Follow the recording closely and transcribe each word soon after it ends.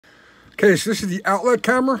Okay, so this is the outlet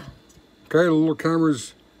camera. Okay, the little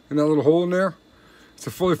camera's in that little hole in there. It's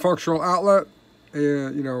a fully functional outlet.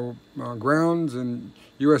 You know, grounds and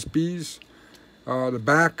USBs. The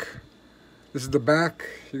back. This is the back.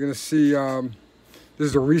 You're gonna see. This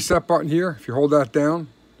is the reset button here. If you hold that down,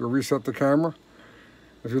 you'll reset the camera.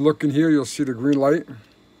 If you look in here, you'll see the green light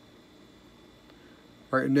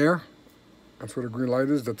right in there. That's where the green light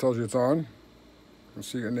is. That tells you it's on. You'll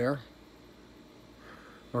see it in there.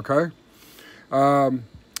 Okay.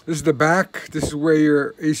 This is the back. This is where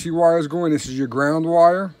your AC wire is going. This is your ground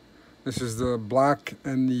wire. This is the black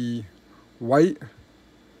and the white.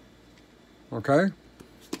 Okay.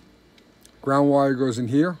 Ground wire goes in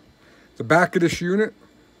here. The back of this unit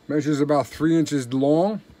measures about 3 inches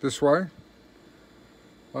long this way.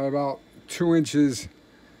 About 2 inches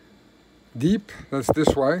deep. That's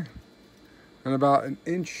this way. And about 1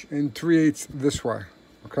 3/8 this way.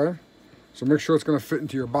 Okay. So make sure it's going to fit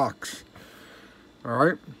into your box. All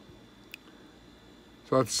right.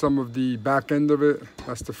 So that's some of the back end of it.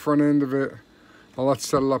 That's the front end of it. Now let's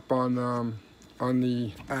set it up on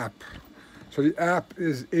the app. So the app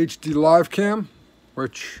is HD Live Cam,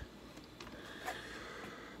 which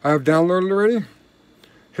I have downloaded already.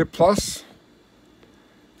 Hit plus.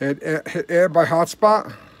 And hit add by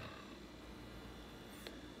hotspot.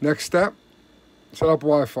 Next step. Set up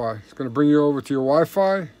Wi-Fi. It's going to bring you over to your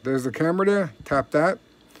Wi-Fi. There's the camera there. Tap that.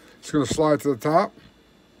 It's going to slide to the top.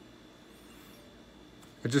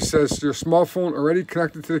 It just says your smartphone already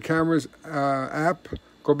connected to the camera's app.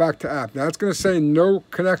 Go back to app. Now it's going to say no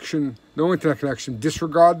connection, no internet connection.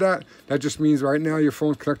 Disregard that. That just means right now your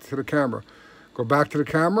phone's connected to the camera. Go back to the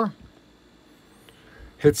camera.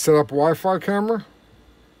 Hit set up Wi-Fi camera.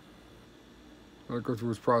 Let it go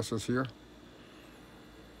through its process here.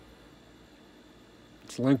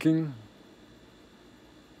 It's linking.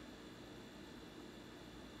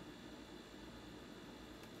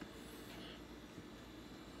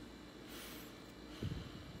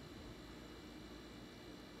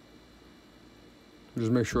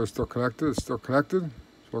 Just make sure it's still connected. It's still connected. So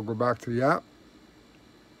we'll go back to the app.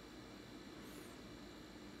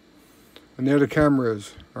 And there the camera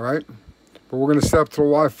is, all right? But we're going to set up to the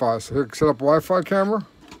Wi-Fi. So hit set up Wi-Fi camera.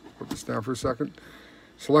 Put this down for a second.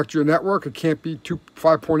 Select your network. It can't be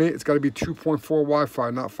 5.8. It's got to be 2.4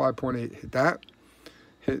 Wi-Fi, not 5.8. Hit that.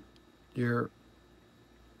 Hit your...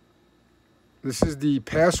 This is the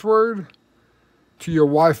password to your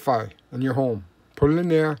Wi-Fi in your home. Put it in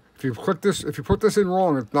there. If you click this, if you put this in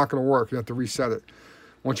wrong, it's not going to work. You have to reset it.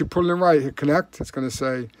 Once you put it in right, hit connect. It's going to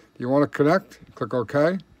say, do you want to connect? Click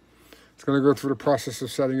OK. It's going to go through the process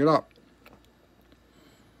of setting it up.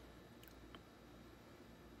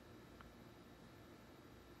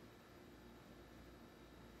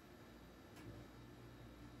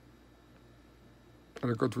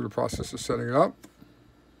 Going to go through the process of setting it up.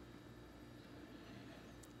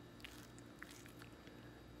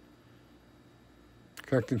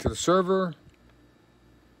 Connecting to the server.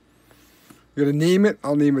 You're going to name it.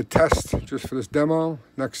 I'll name it test just for this demo.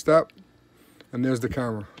 Next step. And there's the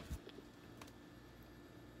camera.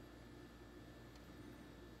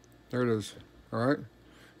 There it is. All right.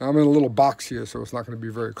 Now I'm in a little box here, so it's not going to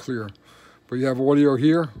be very clear. But you have audio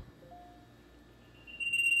here.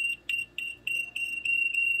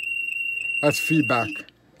 That's feedback.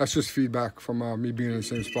 That's just feedback from me being in the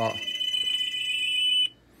same spot.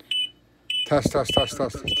 Test, test, test,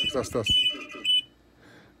 test, test, test.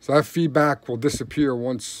 So that feedback will disappear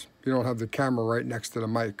once you don't have the camera right next to the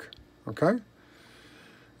mic. Okay?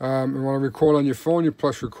 You want to record on your phone, you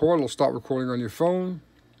press record. It'll start recording on your phone.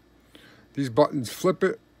 These buttons, flip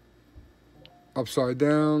it. Upside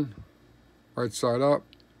down. Right side up.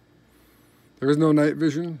 There is no night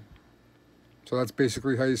vision. So that's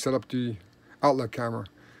basically how you set up the outlet camera.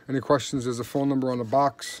 Any questions? There's a phone number on the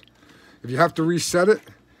box. If you have to reset it,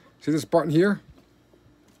 see this button here?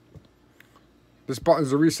 This button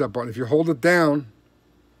is the reset button. If you hold it down,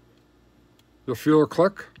 you'll feel a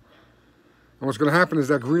click. And what's going to happen is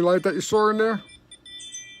that green light that you saw in there,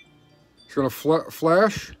 it's going to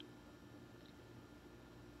flash,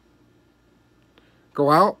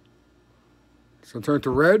 go out, it's going to turn to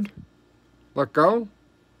red, let go,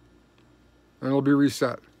 and it'll be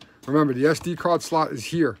reset. Remember, the SD card slot is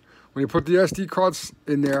here. When you put the SD cards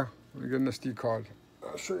in there, let me get an SD card.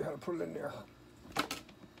 I'll show you how to put it in there.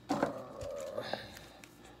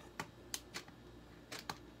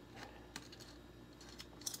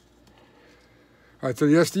 All right, so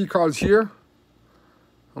the SD card's here.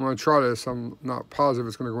 I'm going to try this. I'm not positive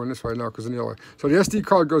it's going to go in this way. No, because in the other way. So the SD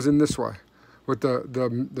card goes in this way with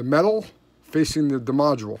the metal facing the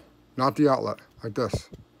module, not the outlet, like this.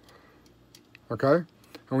 Okay?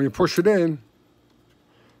 And when you push it in,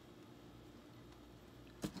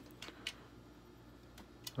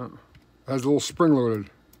 it has a little spring loaded,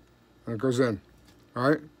 and it goes in. All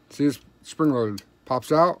right, see, it's spring loaded.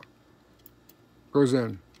 Pops out, goes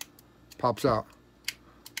in, pops out.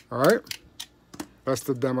 All right, that's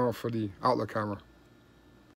the demo for the outlet camera.